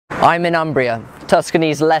I'm in Umbria,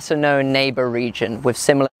 Tuscany's lesser-known neighbour region, with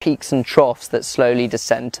similar peaks and troughs that slowly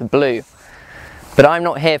descend to blue. But I'm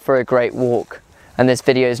not here for a great walk, and this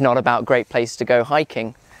video is not about great places to go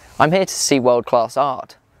hiking. I'm here to see world-class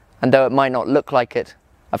art, and though it might not look like it,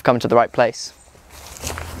 I've come to the right place.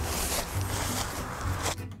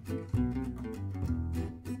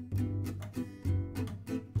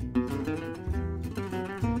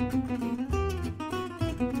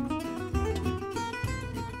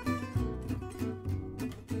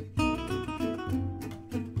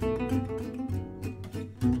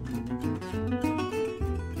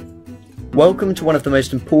 Welcome to one of the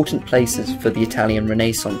most important places for the Italian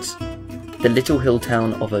Renaissance, the little hill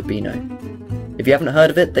town of Urbino. If you haven't heard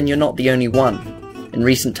of it, then you're not the only one. In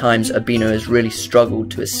recent times, Urbino has really struggled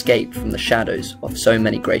to escape from the shadows of so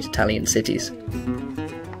many great Italian cities.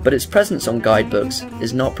 But its presence on guidebooks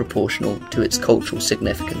is not proportional to its cultural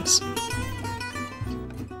significance.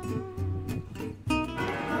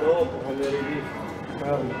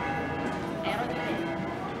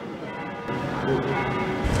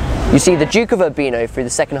 You see, the Duke of Urbino through the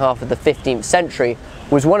second half of the 15th century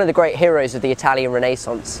was one of the great heroes of the Italian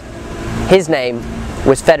Renaissance. His name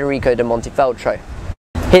was Federico de Montefeltro.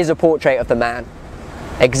 Here's a portrait of the man.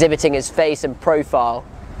 Exhibiting his face and profile,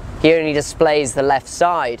 he only displays the left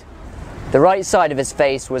side. The right side of his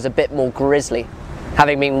face was a bit more grisly,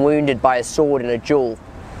 having been wounded by a sword in a duel.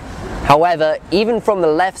 However, even from the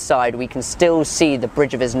left side we can still see the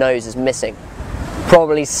bridge of his nose is missing,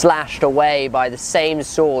 probably slashed away by the same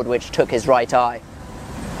sword which took his right eye.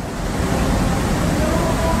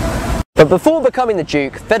 But before becoming the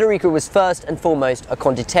Duke, Federico was first and foremost a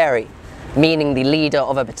condottiere, meaning the leader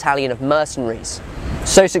of a battalion of mercenaries.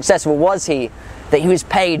 So successful was he that he was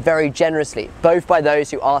paid very generously, both by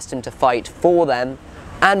those who asked him to fight for them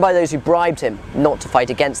and by those who bribed him not to fight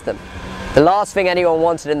against them. The last thing anyone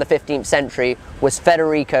wanted in the 15th century was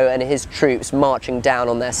Federico and his troops marching down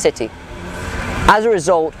on their city. As a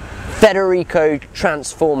result, Federico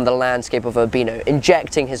transformed the landscape of Urbino,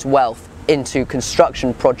 injecting his wealth into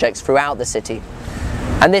construction projects throughout the city.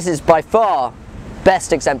 And this is by far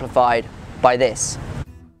best exemplified by this.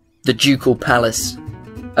 The Ducal Palace,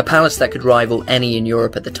 a palace that could rival any in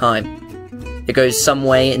Europe at the time. It goes some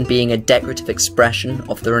way in being a decorative expression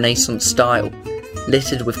of the Renaissance style,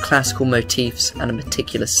 littered with classical motifs and a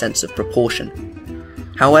meticulous sense of proportion.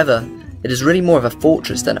 However, it is really more of a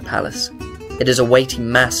fortress than a palace. It is a weighty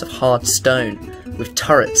mass of hard stone, with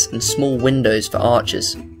turrets and small windows for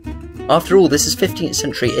archers. After all, this is 15th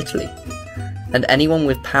century Italy, and anyone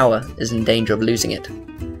with power is in danger of losing it.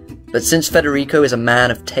 But since Federico is a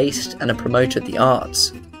man of taste and a promoter of the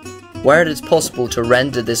arts, where it is possible to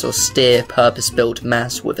render this austere, purpose-built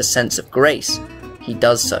mass with a sense of grace, he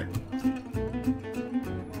does so.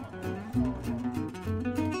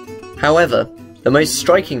 However, the most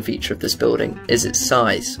striking feature of this building is its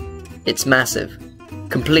size. It's massive,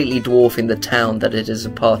 completely dwarfing the town that it is a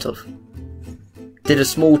part of. Did a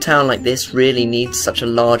small town like this really need such a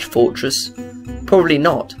large fortress? Probably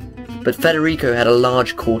not, but Federico had a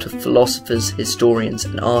large court of philosophers, historians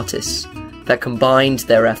and artists that combined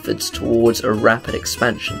their efforts towards a rapid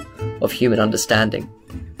expansion of human understanding.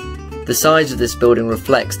 The size of this building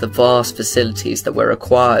reflects the vast facilities that were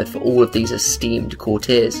required for all of these esteemed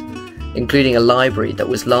courtiers, including a library that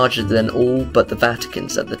was larger than all but the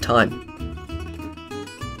Vatican's at the time.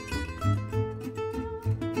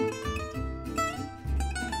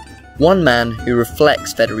 One man who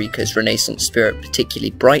reflects Federico's Renaissance spirit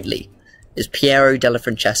particularly brightly is Piero della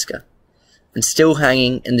Francesca, and still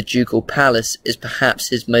hanging in the Ducal Palace is perhaps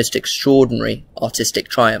his most extraordinary artistic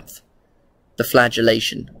triumph, the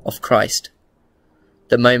flagellation of Christ.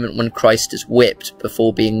 The moment when Christ is whipped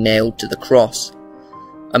before being nailed to the cross.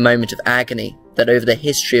 A moment of agony that over the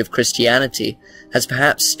history of Christianity has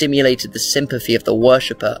perhaps stimulated the sympathy of the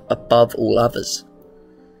worshipper above all others.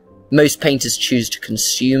 Most painters choose to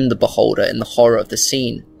consume the beholder in the horror of the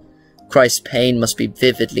scene. Christ's pain must be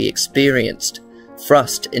vividly experienced,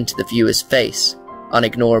 thrust into the viewer's face,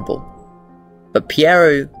 unignorable. But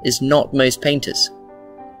Piero is not most painters.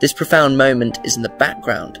 This profound moment is in the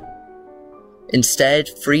background. Instead,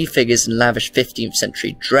 three figures in lavish 15th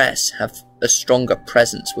century dress have a stronger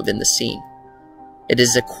presence within the scene. It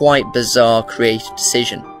is a quite bizarre creative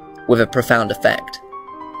decision, with a profound effect.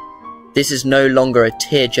 This is no longer a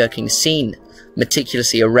tear-jerking scene,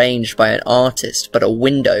 meticulously arranged by an artist, but a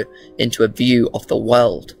window into a view of the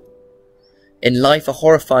world. In life, a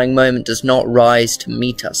horrifying moment does not rise to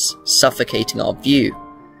meet us, suffocating our view.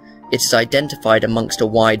 It is identified amongst a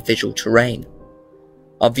wide visual terrain.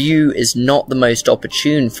 Our view is not the most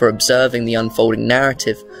opportune for observing the unfolding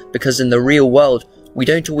narrative, because in the real world, we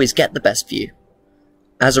don't always get the best view.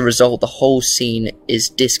 As a result, the whole scene is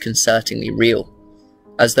disconcertingly real,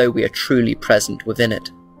 as though we are truly present within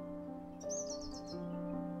it.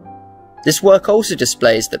 This work also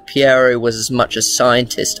displays that Piero was as much a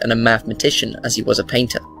scientist and a mathematician as he was a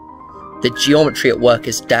painter. The geometry at work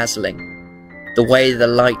is dazzling. The way the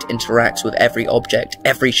light interacts with every object,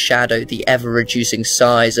 every shadow, the ever-reducing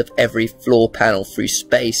size of every floor panel through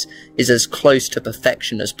space is as close to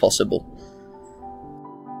perfection as possible.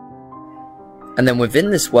 And then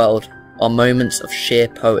within this world are moments of sheer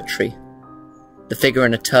poetry. The figure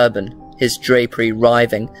in a turban, his drapery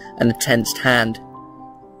writhing, and a tensed hand.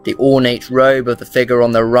 The ornate robe of the figure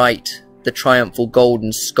on the right, the triumphal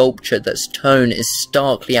golden sculpture that's tone is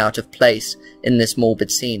starkly out of place in this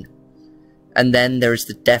morbid scene. And then there is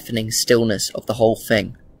the deafening stillness of the whole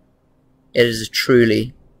thing. It is a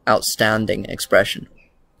truly outstanding expression.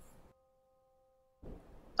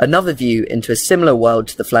 Another view into a similar world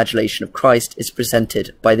to the flagellation of Christ is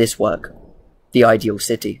presented by this work, The Ideal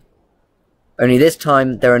City. Only this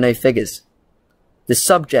time there are no figures. The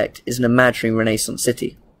subject is an imaginary Renaissance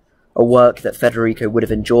city, a work that Federico would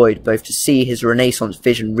have enjoyed both to see his Renaissance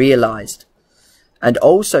vision realised, and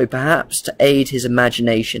also perhaps to aid his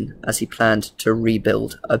imagination as he planned to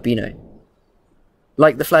rebuild Urbino.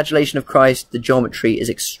 Like the flagellation of Christ, the geometry is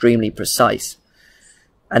extremely precise,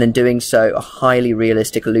 and in doing so a highly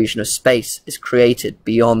realistic illusion of space is created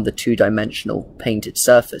beyond the two-dimensional painted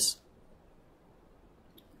surface.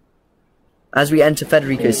 As we enter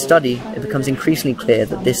Federico's study, it becomes increasingly clear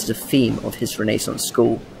that this is a theme of his Renaissance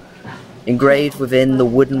school. Engraved within the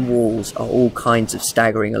wooden walls are all kinds of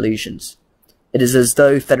staggering illusions. It is as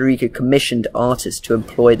though Federico commissioned artists to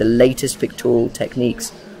employ the latest pictorial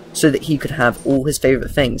techniques so that he could have all his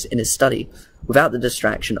favourite things in his study without the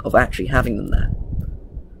distraction of actually having them there.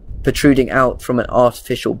 Protruding out from an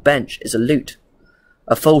artificial bench is a lute.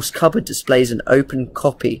 A false cupboard displays an open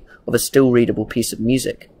copy of a still-readable piece of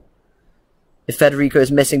music. If Federico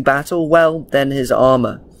is missing battle, well, then his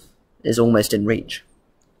armour is almost in reach.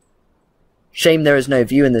 Shame there is no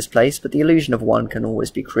view in this place, but the illusion of one can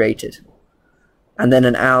always be created. And then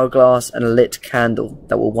an hourglass and a lit candle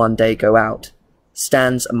that will one day go out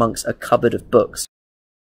stands amongst a cupboard of books.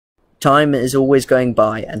 Time is always going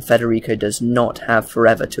by, and Federico does not have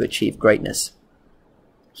forever to achieve greatness.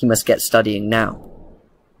 He must get studying now.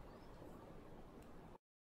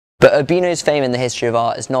 But Urbino's fame in the history of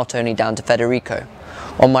art is not only down to Federico.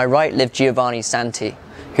 On my right lived Giovanni Santi,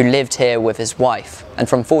 who lived here with his wife, and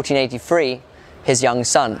from 1483, his young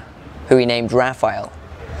son, who he named Raphael.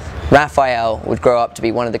 Raphael would grow up to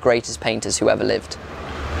be one of the greatest painters who ever lived.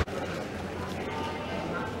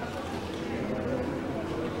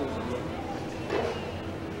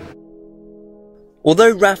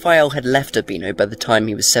 Although Raphael had left Urbino by the time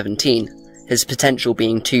he was 17, his potential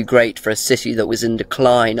being too great for a city that was in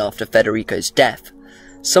decline after Federico's death,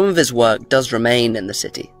 some of his work does remain in the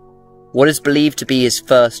city. What is believed to be his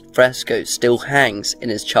first fresco still hangs in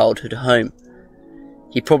his childhood home.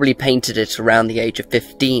 He probably painted it around the age of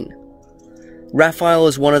 15. Raphael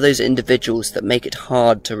is one of those individuals that make it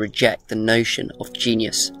hard to reject the notion of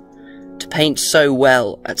genius. To paint so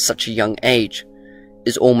well at such a young age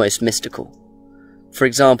is almost mystical. For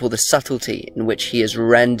example, the subtlety in which he has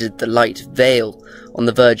rendered the light veil on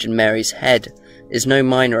the Virgin Mary's head is no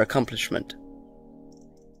minor accomplishment.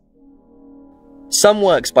 Some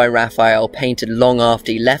works by Raphael painted long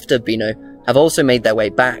after he left Urbino have also made their way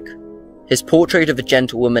back. His portrait of a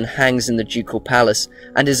gentlewoman hangs in the Ducal Palace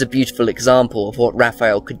and is a beautiful example of what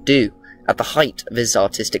Raphael could do at the height of his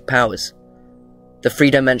artistic powers. The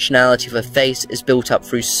three-dimensionality of her face is built up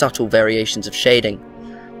through subtle variations of shading.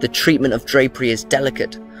 The treatment of drapery is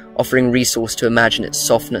delicate, offering resource to imagine its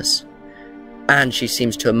softness. And she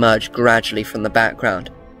seems to emerge gradually from the background.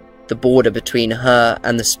 The border between her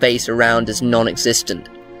and the space around is non-existent.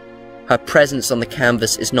 Her presence on the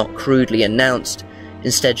canvas is not crudely announced,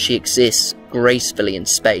 instead she exists gracefully in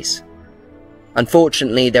space.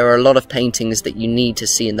 Unfortunately, there are a lot of paintings that you need to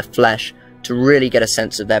see in the flesh to really get a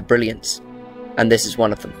sense of their brilliance, and this is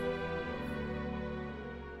one of them.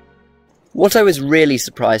 What I was really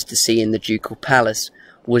surprised to see in the Ducal Palace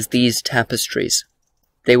was these tapestries.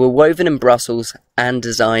 They were woven in Brussels and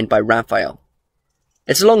designed by Raphael.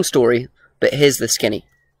 It's a long story, but here's the skinny.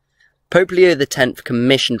 Pope Leo X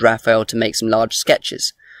commissioned Raphael to make some large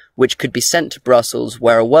sketches, which could be sent to Brussels,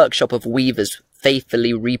 where a workshop of weavers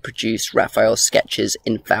faithfully reproduced Raphael's sketches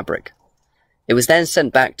in fabric. It was then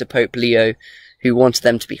sent back to Pope Leo, who wanted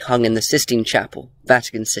them to be hung in the Sistine Chapel,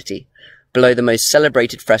 Vatican City, below the most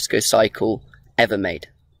celebrated fresco cycle ever made.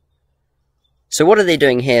 So what are they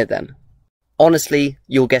doing here then? Honestly,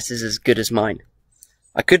 your guess is as good as mine.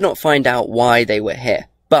 I could not find out why they were here,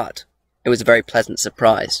 but it was a very pleasant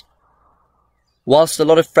surprise. Whilst a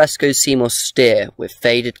lot of frescoes seem austere, with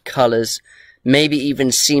faded colours, maybe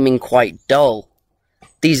even seeming quite dull,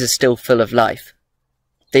 these are still full of life.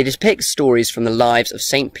 They depict stories from the lives of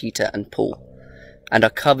St. Peter and Paul, and are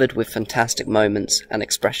covered with fantastic moments and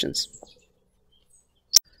expressions.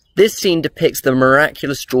 This scene depicts the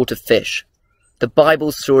miraculous draught of fish, the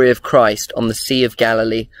Bible story of Christ on the Sea of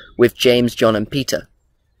Galilee with James, John and Peter.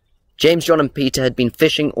 James, John and Peter had been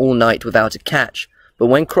fishing all night without a catch, but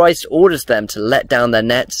when Christ orders them to let down their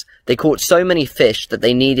nets, they caught so many fish that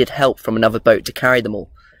they needed help from another boat to carry them all.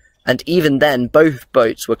 And even then, both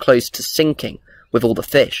boats were close to sinking with all the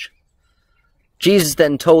fish. Jesus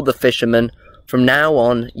then told the fishermen, "From now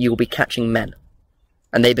on, you will be catching men."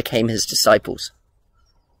 And they became his disciples.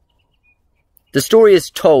 The story is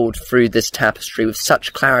told through this tapestry with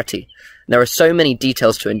such clarity, and there are so many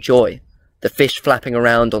details to enjoy. The fish flapping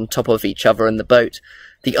around on top of each other in the boat,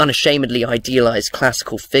 the unashamedly idealized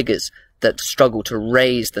classical figures that struggle to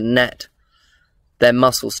raise the net, their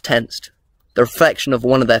muscles tensed, the reflection of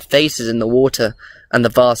one of their faces in the water, and the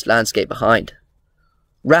vast landscape behind.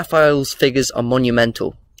 Raphael's figures are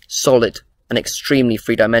monumental, solid, and extremely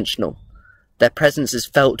three-dimensional. Their presence is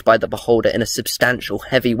felt by the beholder in a substantial,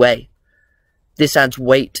 heavy way. This adds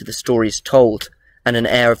weight to the stories told, and an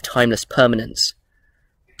air of timeless permanence.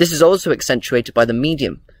 This is also accentuated by the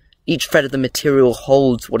medium. Each thread of the material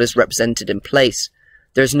holds what is represented in place.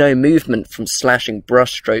 There is no movement from slashing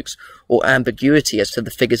brushstrokes or ambiguity as to the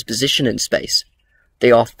figure's position in space.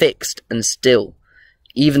 They are fixed and still,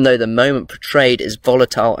 even though the moment portrayed is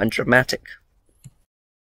volatile and dramatic.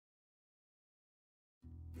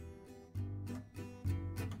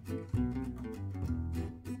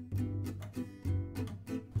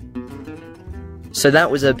 So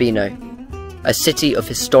that was Urbino, a city of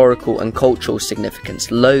historical and cultural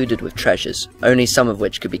significance loaded with treasures, only some of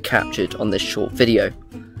which could be captured on this short video.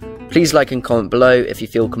 Please like and comment below if you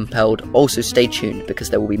feel compelled. Also stay tuned because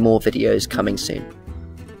there will be more videos coming soon.